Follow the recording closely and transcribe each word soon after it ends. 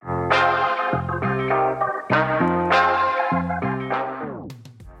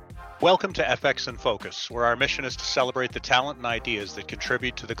Welcome to FX in Focus, where our mission is to celebrate the talent and ideas that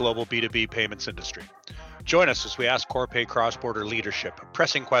contribute to the global B2B payments industry. Join us as we ask Corpay Cross-Border leadership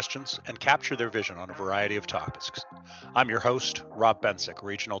pressing questions and capture their vision on a variety of topics. I'm your host, Rob Bensick,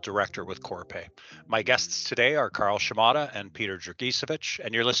 Regional Director with Corpay. My guests today are Karl Schamotta and Peter Dragicevich,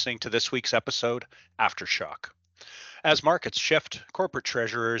 and you're listening to this week's episode, Aftershock. As markets shift, corporate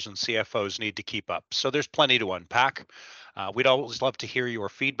treasurers and CFOs need to keep up, so there's plenty to unpack. We'd always love to hear your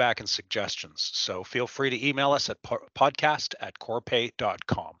feedback and suggestions, so feel free to email us at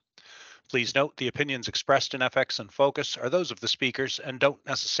podcast@corpay.com. Please note the opinions expressed in FX in Focus are those of the speakers and don't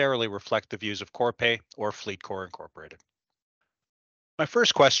necessarily reflect the views of Corpay or FleetCor Incorporated. My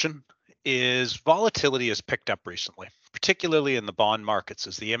first question is volatility has picked up recently, particularly in the bond markets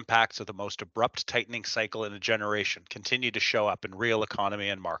as the impacts of the most abrupt tightening cycle in a generation continue to show up in real economy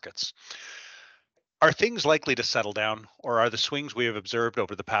and markets. Are things likely to settle down, or are the swings we have observed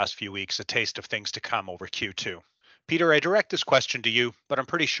over the past few weeks a taste of things to come over Q2? Peter, I direct this question to you, but I'm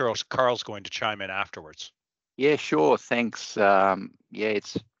pretty sure Karl's going to chime in afterwards. Yeah, sure. Thanks.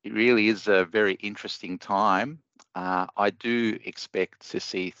 It really is a very interesting time. I do expect to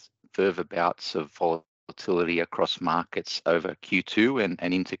see further bouts of volatility across markets over Q2 and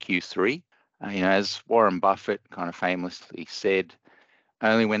into Q3. As Warren Buffett kind of famously said,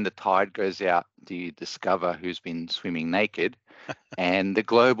 only when the tide goes out do you discover who's been swimming naked. And the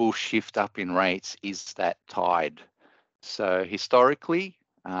global shift up in rates is that tide. So historically,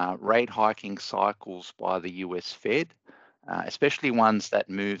 rate hiking cycles by the US Fed, especially ones that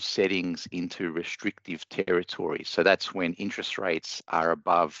move settings into restrictive territory. So that's when interest rates are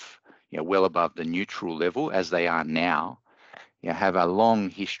above, well above the neutral level as they are now, have a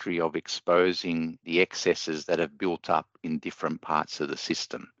long history of exposing the excesses that have built up in different parts of the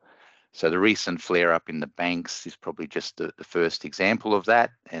system. So the recent flare up in the banks is probably just the first example of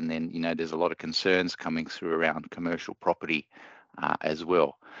that. And then, there's a lot of concerns coming through around commercial property as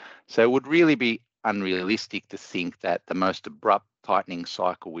well. So it would really be unrealistic to think that the most abrupt tightening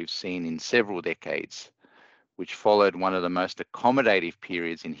cycle we've seen in several decades, which followed one of the most accommodative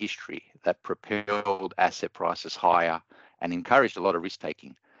periods in history that propelled asset prices higher and encouraged a lot of risk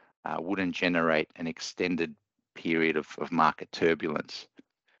taking, wouldn't generate an extended period of market turbulence.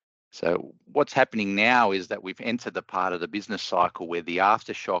 So what's happening now is that we've entered the part of the business cycle where the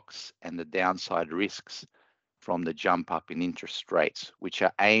aftershocks and the downside risks from the jump up in interest rates, which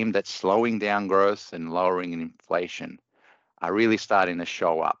are aimed at slowing down growth and lowering inflation, are really starting to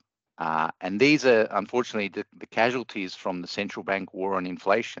show up. And these are, unfortunately, the casualties from the central bank war on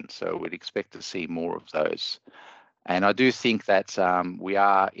inflation. So we'd expect to see more of those. And I do think that we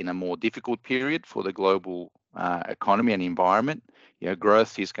are in a more difficult period for the global economy and environment.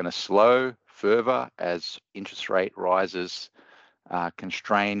 Growth is going to slow further as interest rate rises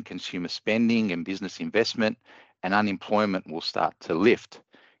constrain consumer spending and business investment, and unemployment will start to lift.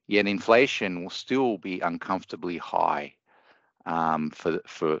 Yet inflation will still be uncomfortably high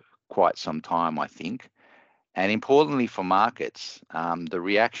for quite some time, I think. And importantly for markets, the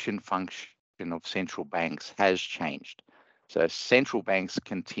reaction function of central banks has changed. So central banks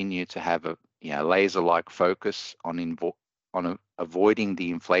continue to have a laser-like focus on avoiding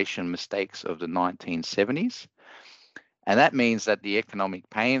the inflation mistakes of the 1970s. And that means that the economic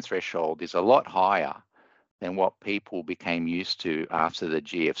pain threshold is a lot higher than what people became used to after the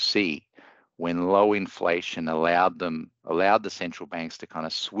GFC, when low inflation allowed the central banks to kind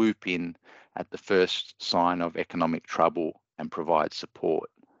of swoop in at the first sign of economic trouble and provide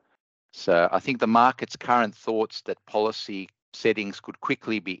support. So I think the market's current thoughts that policy settings could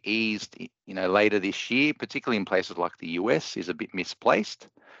quickly be eased, later this year, particularly in places like the US, is a bit misplaced.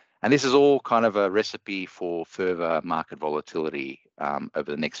 And this is all kind of a recipe for further market volatility over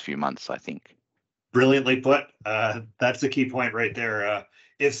the next few months, I think. Brilliantly put. That's the key point right there.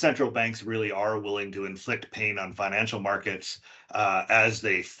 If central banks really are willing to inflict pain on financial markets as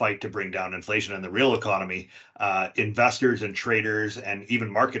they fight to bring down inflation in the real economy, investors and traders and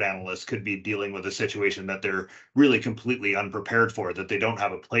even market analysts could be dealing with a situation that they're really completely unprepared for, that they don't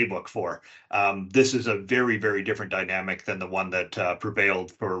have a playbook for. This is a very, very different dynamic than the one that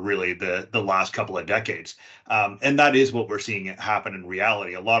prevailed for really the last couple of decades. And that is what we're seeing happen in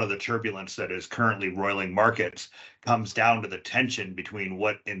reality. A lot of the turbulence that is currently roiling markets comes down to the tension between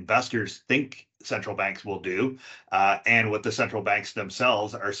what investors think central banks will do and what the central banks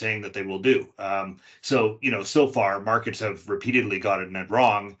themselves are saying that they will do. So far, markets have repeatedly gotten it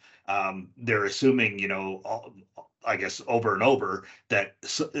wrong. They're assuming, I guess, over and over that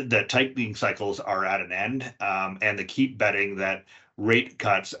tightening cycles are at an end, and they keep betting that rate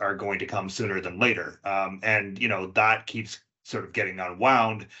cuts are going to come sooner than later. And that keeps sort of getting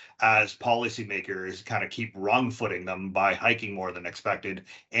unwound as policymakers kind of keep wrong-footing them by hiking more than expected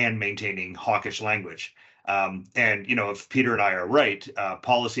and maintaining hawkish language. And if Peter and I are right,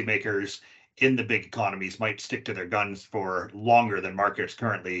 policymakers in the big economies might stick to their guns for longer than markets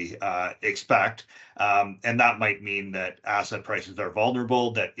currently expect. And that might mean that asset prices are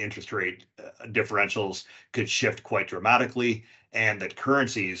vulnerable, that interest rate differentials could shift quite dramatically, and that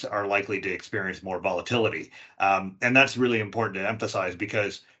currencies are likely to experience more volatility. And that's really important to emphasize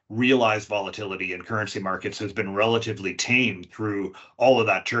because realized volatility in currency markets has been relatively tame through all of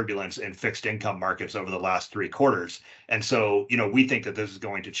that turbulence in fixed income markets over the last 3 quarters. And so, we think that this is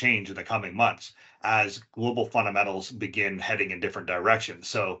going to change in the coming months as global fundamentals begin heading in different directions.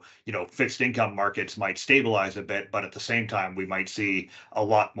 So, fixed income markets might stabilize a bit, but at the same time, we might see a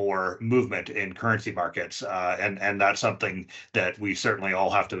lot more movement in currency markets. And that's something that we certainly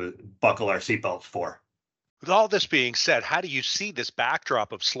all have to buckle our seatbelts for. With all this being said, how do you see this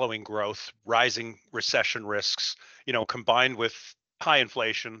backdrop of slowing growth, rising recession risks, combined with high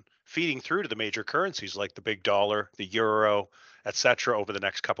inflation feeding through to the major currencies like the big dollar, the euro, et cetera, over the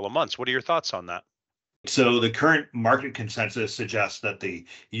next couple of months? What are your thoughts on that? So the current market consensus suggests that the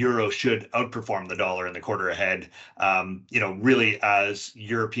euro should outperform the dollar in the quarter ahead. Really as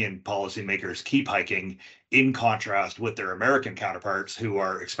European policymakers keep hiking, in contrast with their American counterparts who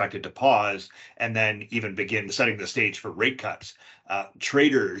are expected to pause and then even begin setting the stage for rate cuts.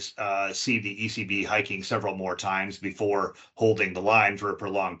 Traders see the ECB hiking several more times before holding the line for a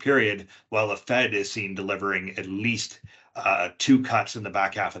prolonged period, while the Fed is seen delivering at least 2 cuts in the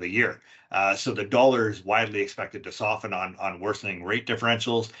back half of the year. So the dollar is widely expected to soften on worsening rate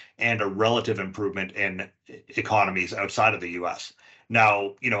differentials and a relative improvement in economies outside of the US.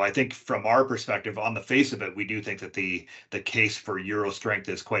 Now, I think from our perspective, on the face of it, we do think that the case for euro strength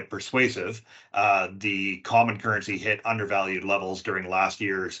is quite persuasive. The common currency hit undervalued levels during last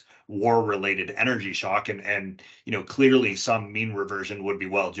year's war-related energy shock, and clearly some mean reversion would be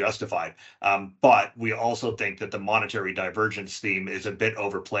well justified. But we also think that the monetary divergence theme is a bit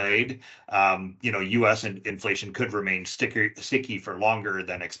overplayed. U.S. inflation could remain sticky for longer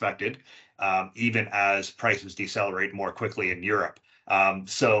than expected, even as prices decelerate more quickly in Europe.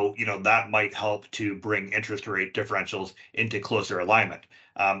 So, that might help to bring interest rate differentials into closer alignment.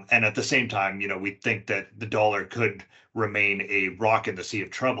 And at the same time, we think that the dollar could remain a rock in the sea of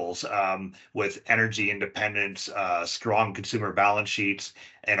troubles, with energy independence, strong consumer balance sheets,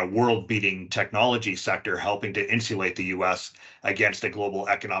 and a world-beating technology sector helping to insulate the U.S. against a global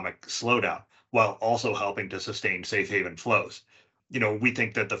economic slowdown, while also helping to sustain safe haven flows. We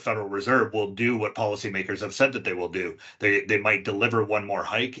think that the Federal Reserve will do what policymakers have said that they will do. They might deliver one more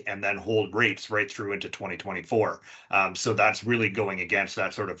hike and then hold rates right through into 2024. So that's really going against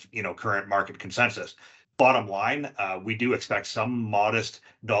that sort of current market consensus. Bottom line, we do expect some modest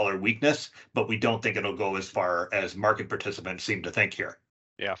dollar weakness, but we don't think it'll go as far as market participants seem to think here.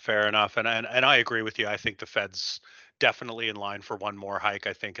 Yeah, fair enough. And I agree with you. I think the Fed's definitely in line for one more hike.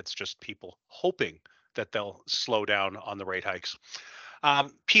 I think it's just people hoping that they'll slow down on the rate hikes.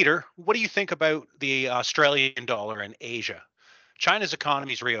 Peter, what do you think about the Australian dollar in Asia? China's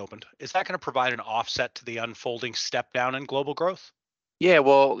economy's reopened. Is that going to provide an offset to the unfolding step down in global growth? Yeah,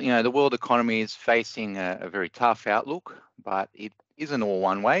 well, the world economy is facing a very tough outlook, but it isn't all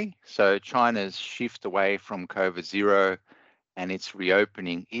one way. So China's shift away from COVID zero and its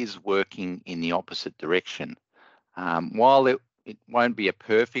reopening is working in the opposite direction. While it won't be a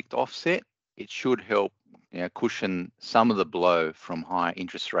perfect offset, it should help cushion some of the blow from higher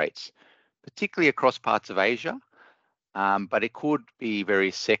interest rates, particularly across parts of Asia. But it could be very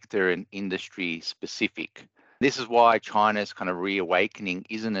sector and industry specific. This is why China's kind of reawakening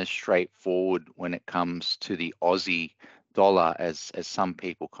isn't as straightforward when it comes to the Aussie dollar as some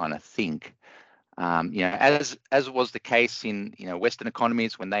people kind of think. As was the case in Western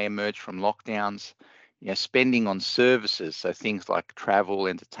economies when they emerged from lockdowns, spending on services, so things like travel,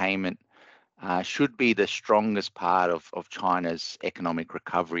 entertainment, should be the strongest part of China's economic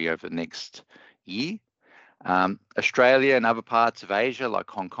recovery over the next year. Australia and other parts of Asia like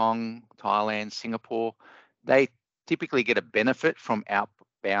Hong Kong, Thailand, Singapore, they typically get a benefit from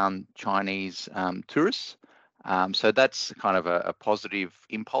outbound Chinese tourists. So that's kind of a positive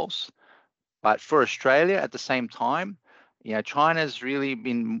impulse. But for Australia at the same time, China's really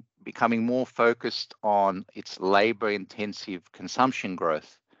been becoming more focused on its labor intensive consumption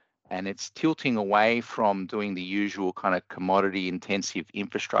growth. And it's tilting away from doing the usual kind of commodity intensive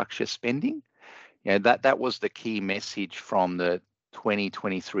infrastructure spending. That was the key message from the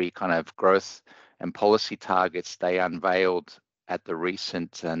 2023 kind of growth and policy targets they unveiled at the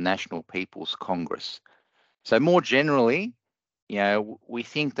recent National People's Congress. So more generally, we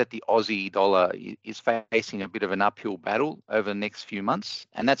think that the Aussie dollar is facing a bit of an uphill battle over the next few months,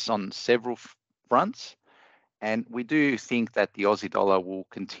 and that's on several fronts. And we do think that the Aussie dollar will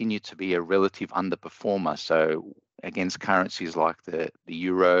continue to be a relative underperformer, so against currencies like the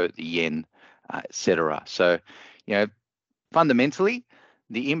euro, the yen, etc. So, fundamentally,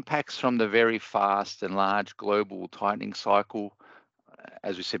 the impacts from the very fast and large global tightening cycle,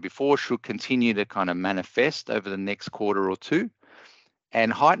 as we said before, should continue to kind of manifest over the next quarter or two.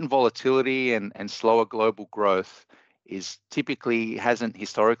 And heightened volatility and slower global growth hasn't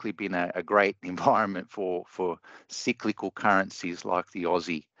historically been a great environment for cyclical currencies like the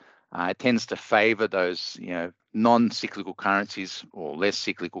Aussie. It tends to favor those, non-cyclical currencies or less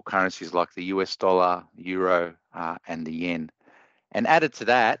cyclical currencies like the US dollar, euro, and the yen. And added to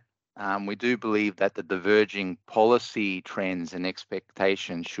that, we do believe that the diverging policy trends and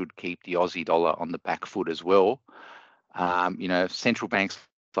expectations should keep the Aussie dollar on the back foot as well. Central banks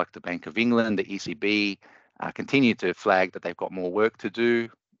like the Bank of England, the ECB, continue to flag that they've got more work to do.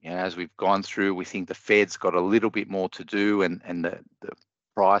 As we've gone through, we think the Fed's got a little bit more to do, and the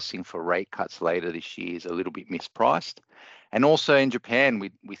pricing for rate cuts later this year is a little bit mispriced. And also in Japan,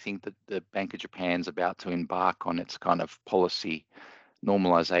 we think that the Bank of Japan's about to embark on its kind of policy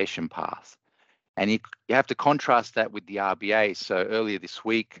normalization path. And you have to contrast that with the RBA. So earlier this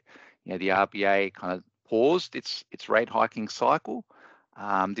week, the RBA kind of paused its rate hiking cycle.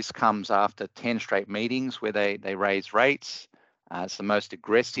 This comes after 10 straight meetings where they raised rates. It's the most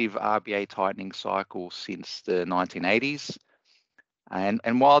aggressive RBA tightening cycle since the 1980s.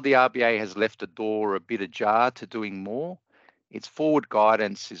 And while the RBA has left the door a bit ajar to doing more, its forward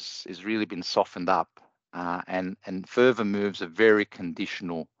guidance has really been softened up, and further moves are very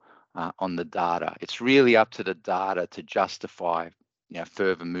conditional on the data. It's really up to the data to justify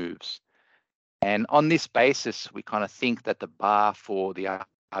further moves. And on this basis, we kind of think that the bar for the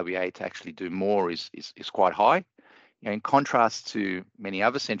RBA to actually do more is quite high. In contrast to many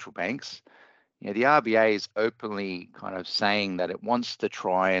other central banks, the RBA is openly kind of saying that it wants to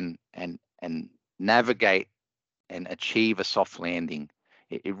try and navigate and achieve a soft landing.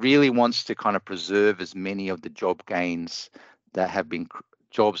 It really wants to kind of preserve as many of the job gains that have been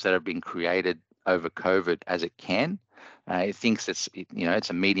created over COVID as it can. It thinks it's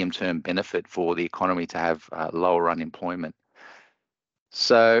a medium-term benefit for the economy to have lower unemployment.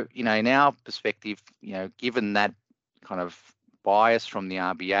 So, in our perspective, given that kind of bias from the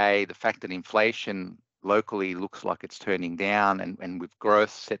RBA, the fact that inflation locally looks like it's turning down and with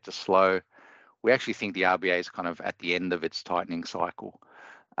growth set to slow, we actually think the RBA is kind of at the end of its tightening cycle.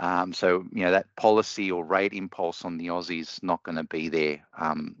 So, that policy or rate impulse on the Aussie is not going to be there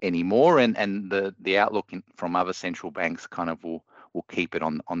anymore. And the outlook from other central banks kind of will keep it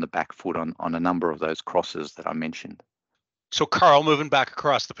on the back foot on a number of those crosses that I mentioned. So, Karl, moving back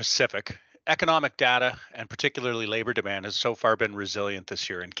across the Pacific, economic data and particularly labor demand has so far been resilient this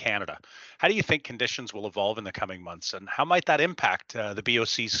year in Canada. How do you think conditions will evolve in the coming months, and how might that impact the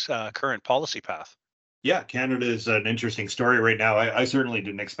BOC's current policy path? Yeah, Canada is an interesting story right now. I certainly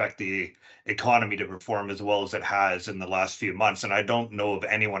didn't expect the economy to perform as well as it has in the last few months, and I don't know of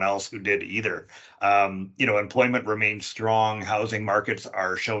anyone else who did either. Employment remains strong. Housing markets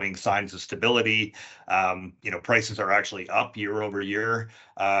are showing signs of stability. Prices are actually up year over year.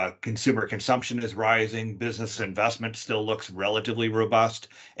 Consumer consumption is rising. Business investment still looks relatively robust,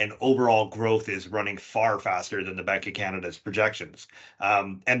 and overall growth is running far faster than the Bank of Canada's projections.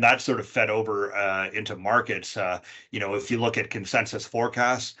 And that sort of fed over into markets. If you look at consensus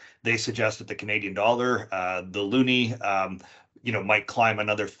forecasts, they suggest that the Canadian dollar, the loonie, might climb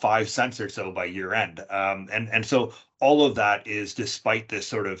another 5 cents or so by year end. And so all of that is despite this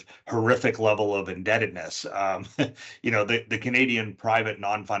sort of horrific level of indebtedness. The Canadian private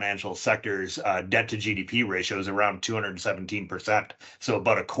non-financial sector's debt to GDP ratio is around 217%. So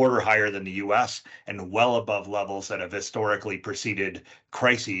about a quarter higher than the US and well above levels that have historically preceded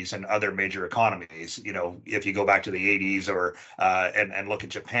crises in other major economies. If you go back to the 80s or and look at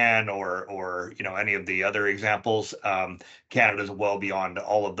Japan or any of the other examples, Canada's well beyond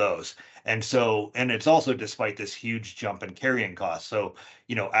all of those. And it's also despite this huge jump in carrying costs. So,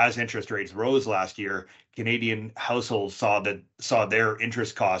 as interest rates rose last year, Canadian households saw their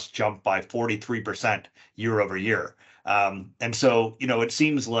interest costs jump by 43% year over year. And so, it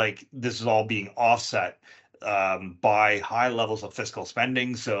seems like this is all being offset by high levels of fiscal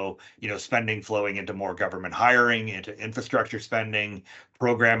spending. So, spending flowing into more government hiring, into infrastructure spending,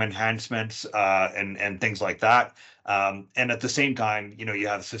 program enhancements, and things like that. And at the same time, you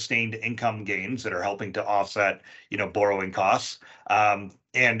have sustained income gains that are helping to offset, borrowing costs.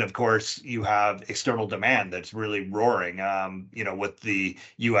 And of course, you have external demand that's really roaring, with the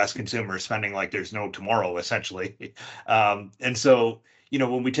US consumer spending like there's no tomorrow, essentially. And so,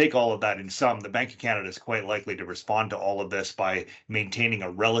 when we take all of that in sum, the Bank of Canada is quite likely to respond to all of this by maintaining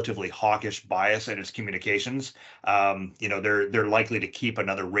a relatively hawkish bias in its communications. They're likely to keep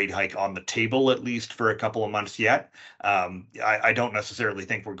another rate hike on the table at least for a couple of months yet. I don't necessarily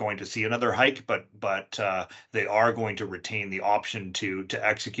think we're going to see another hike, but they are going to retain the option to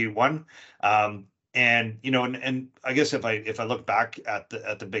execute one. And I guess if I look back at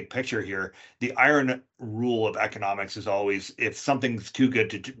the big picture here, the iron rule of economics is always, if something's too good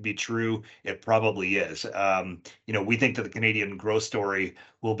to be true, it probably is. We think that the Canadian growth story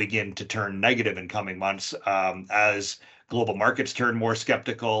will begin to turn negative in coming months, as global markets turn more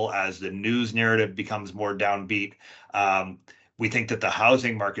skeptical, as the news narrative becomes more downbeat. We think that the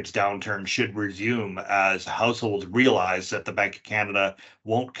housing market's downturn should resume as households realize that the Bank of Canada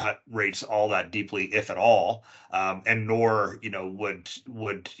won't cut rates all that deeply, if at all, and nor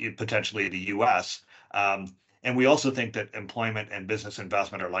would potentially the U.S. And we also think that employment and business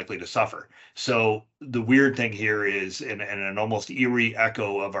investment are likely to suffer. So the weird thing here is, in an almost eerie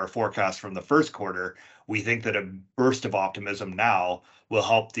echo of our forecast from the first quarter, we think that a burst of optimism now will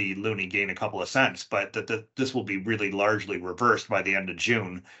help the loonie gain a couple of cents, but this will be really largely reversed by the end of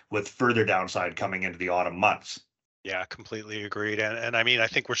June, with further downside coming into the autumn months. Yeah, completely agreed. And I mean, I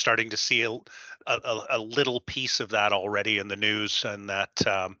think we're starting to see a little piece of that already in the news, and that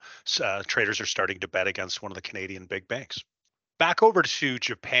traders are starting to bet against one of the Canadian big banks. Back over to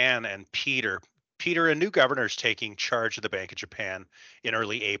Japan and Peter. Peter, a new governor is taking charge of the Bank of Japan in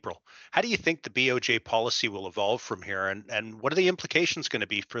early April. How do you think the BOJ policy will evolve from here, and what are the implications going to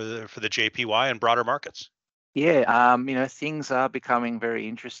be for the JPY and broader markets? Yeah, things are becoming very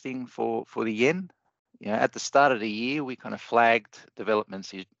interesting for the yen. At the start of the year, we kind of flagged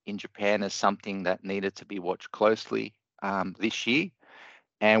developments in Japan as something that needed to be watched closely this year.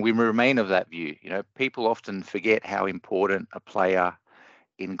 And we remain of that view. People often forget how important a player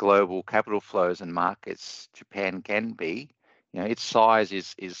in global capital flows and markets Japan can be. Its size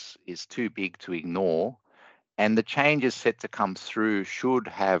is too big to ignore. And the changes set to come through should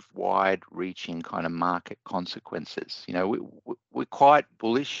have wide-reaching kind of market consequences. We're quite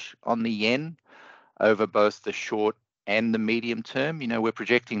bullish on the yen over both the short and the medium term. We're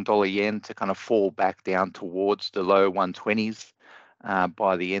projecting dollar yen to kind of fall back down towards the low 120s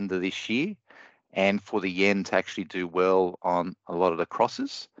by the end of this year, and for the yen to actually do well on a lot of the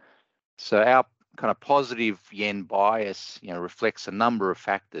crosses. So our kind of positive yen bias, reflects a number of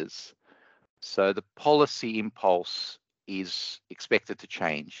factors. So the policy impulse is expected to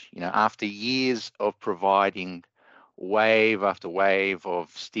change. After years of providing wave after wave of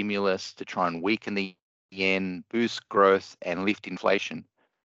stimulus to try and weaken the yen, boost growth, and lift inflation,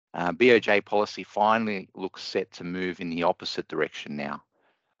 BOJ policy finally looks set to move in the opposite direction now.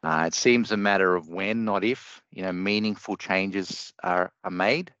 It seems a matter of when, not if, meaningful changes are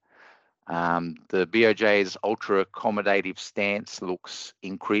made. The BOJ's ultra-accommodative stance looks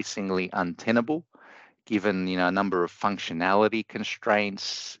increasingly untenable, given a number of functionality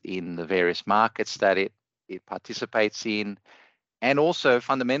constraints in the various markets that it participates in, and also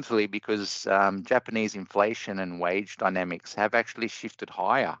fundamentally because Japanese inflation and wage dynamics have actually shifted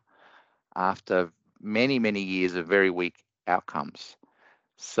higher after many, many years of very weak outcomes.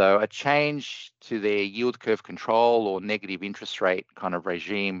 So a change to their yield curve control or negative interest rate kind of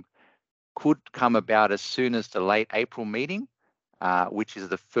regime could come about as soon as the late April meeting, which is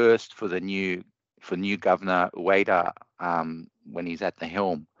the first for new Governor Ueda when he's at the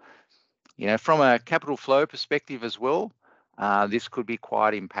helm. From a capital flow perspective as well, this could be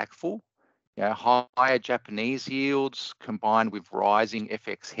quite impactful. Higher Japanese yields combined with rising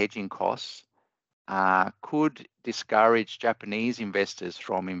FX hedging costs could discourage Japanese investors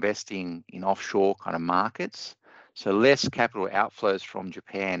from investing in offshore kind of markets. So less capital outflows from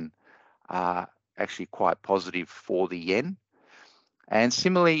Japan are actually quite positive for the yen. And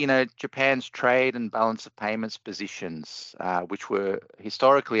similarly, Japan's trade and balance of payments positions, which were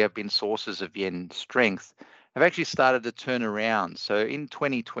historically have been sources of yen strength, have actually started to turn around. So in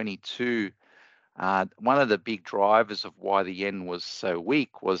 2022, one of the big drivers of why the yen was so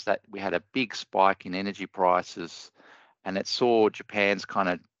weak was that we had a big spike in energy prices, and it saw Japan's kind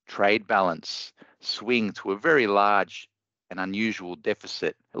of trade balance swing to a very large and unusual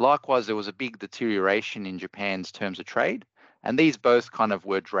deficit. Likewise, there was a big deterioration in Japan's terms of trade, And these both kind of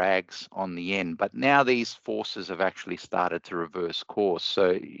were drags on the yen, but now these forces have actually started to reverse course.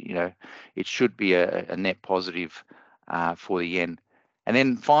 So, it should be a net positive for the yen. And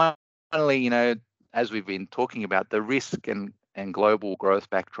then finally, as we've been talking about, the risk and global growth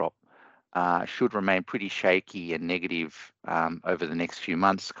backdrop should remain pretty shaky and negative over the next few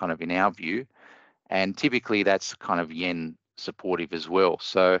months, kind of in our view. And typically that's kind of yen supportive as well.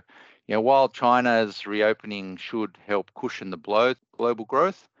 So, while China's reopening should help cushion the global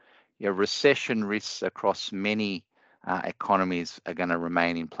growth, recession risks across many economies are going to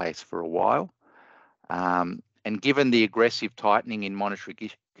remain in place for a while. And given the aggressive tightening in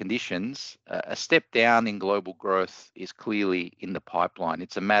monetary conditions, a step down in global growth is clearly in the pipeline.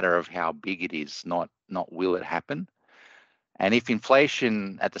 It's a matter of how big it is, not will it happen. And if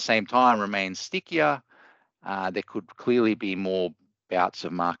inflation at the same time remains stickier, there could clearly be more bouts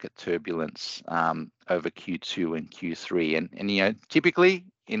of market turbulence over Q2 and Q3. And typically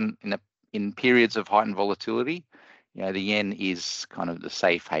in periods of heightened volatility, the yen is kind of the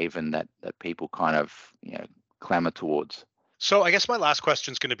safe haven that people kind of clamor towards. So I guess my last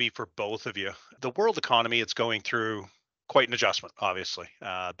question is going to be for both of you. The world economy, it's going through quite an adjustment, obviously.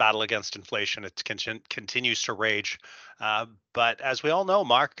 Battle against inflation, it continues to rage. But as we all know,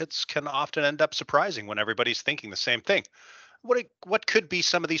 markets can often end up surprising when everybody's thinking the same thing. What could be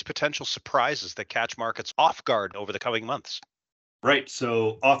some of these potential surprises that catch markets off guard over the coming months? Right.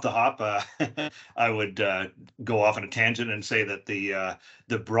 So off the hop, I would go off on a tangent and say that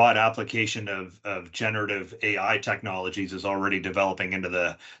the broad application of generative AI technologies is already developing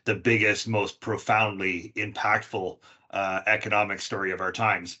into the biggest, most profoundly impactful economic story of our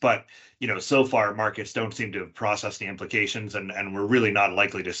times. But so far markets don't seem to have processed the implications, and we're really not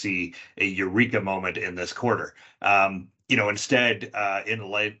likely to see a eureka moment in this quarter. Instead, in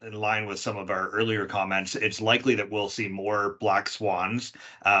line with some of our earlier comments, it's likely that we'll see more black swans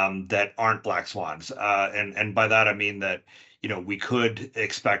that aren't black swans. And by that, I mean that, we could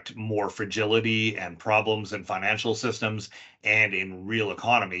expect more fragility and problems in financial systems and in real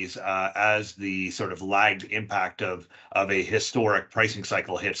economies as the sort of lagged impact of a historic pricing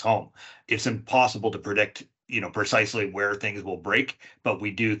cycle hits home. It's impossible to predict precisely where things will break, but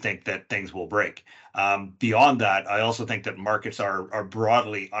we do think that things will break. Beyond that, I also think that markets are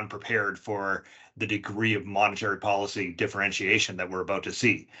broadly unprepared for the degree of monetary policy differentiation that we're about to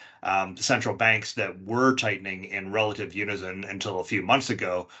see. Central banks that were tightening in relative unison until a few months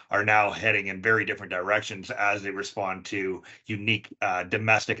ago are now heading in very different directions as they respond to unique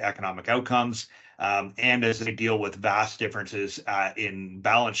domestic economic outcomes. And as they deal with vast differences in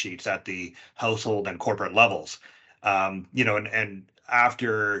balance sheets at the household and corporate levels. And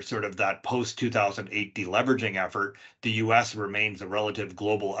after sort of that post-2008 deleveraging effort, the US remains a relative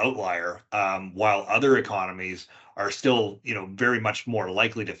global outlier, while other economies are still, very much more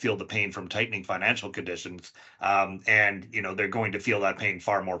likely to feel the pain from tightening financial conditions. And they're going to feel that pain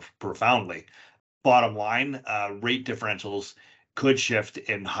far more profoundly. Bottom line, rate differentials could shift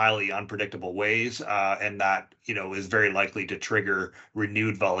in highly unpredictable ways, and that is very likely to trigger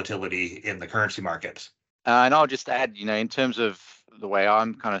renewed volatility in the currency markets. And I'll just add, in terms of the way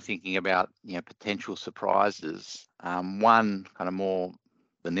I'm kind of thinking about potential surprises, one kind of more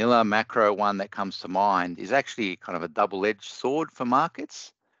vanilla macro one that comes to mind is actually kind of a double-edged sword for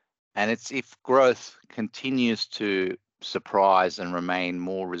markets, and it's if growth continues to surprise and remain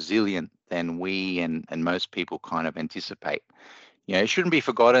more resilient than we and most people kind of anticipate. It shouldn't be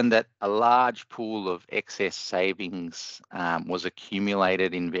forgotten that a large pool of excess savings was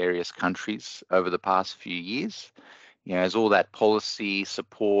accumulated in various countries over the past few years. As all that policy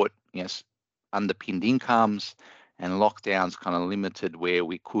support, underpinned incomes and lockdowns kind of limited where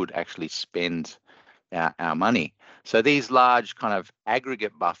we could actually spend our money. So these large kind of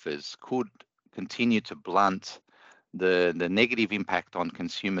aggregate buffers could continue to blunt the negative impact on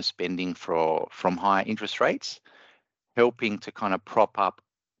consumer spending from higher interest rates, helping to kind of prop up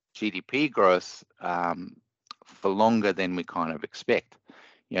GDP growth for longer than we kind of expect.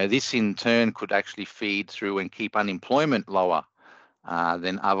 This in turn could actually feed through and keep unemployment lower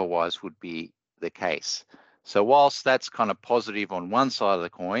than otherwise would be the case. So whilst that's kind of positive on one side of the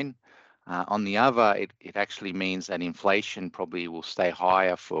coin, on the other, it actually means that inflation probably will stay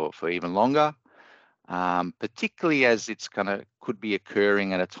higher for even longer. Particularly as it's could be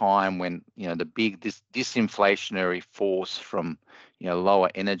occurring at a time when the big disinflationary force from lower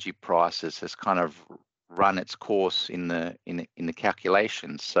energy prices has kind of run its course in the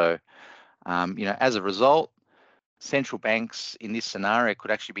calculations. So as a result, central banks in this scenario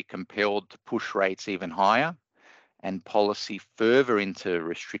could actually be compelled to push rates even higher and policy further into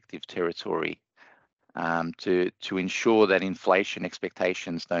restrictive territory. to ensure that inflation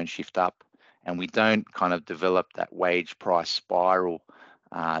expectations don't shift up and we don't kind of develop that wage price spiral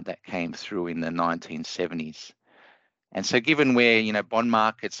that came through in the 1970s. And so given where, bond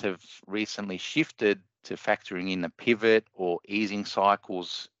markets have recently shifted to factoring in a pivot or easing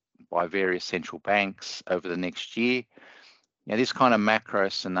cycles by various central banks over the next year, this kind of macro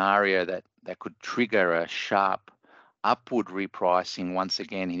scenario that could trigger a sharp upward repricing once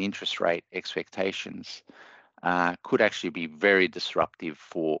again in interest rate expectations could actually be very disruptive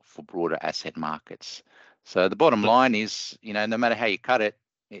for broader asset markets. So the bottom line is, no matter how you cut it,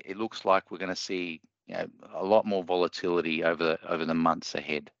 it looks like we're going to see a lot more volatility over the months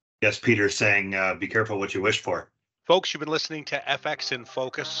ahead. Yes, Peter's saying, be careful what you wish for. Folks, you've been listening to FX in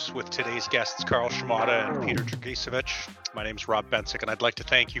Focus with today's guests, Karl Schamotta and Peter Dragicevich. My name's Rob Bensick, and I'd like to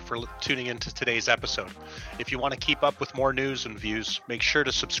thank you for tuning into today's episode. If you want to keep up with more news and views, make sure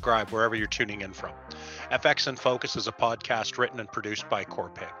to subscribe wherever you're tuning in from. FX in Focus is a podcast written and produced by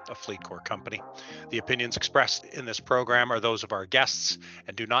Corpay, a FleetCor company. The opinions expressed in this program are those of our guests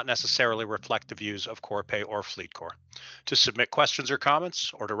and do not necessarily reflect the views of Corpay or FleetCor. To submit questions or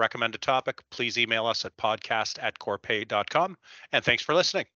comments or to recommend a topic, please email us at podcast@corpay.com. And thanks for listening.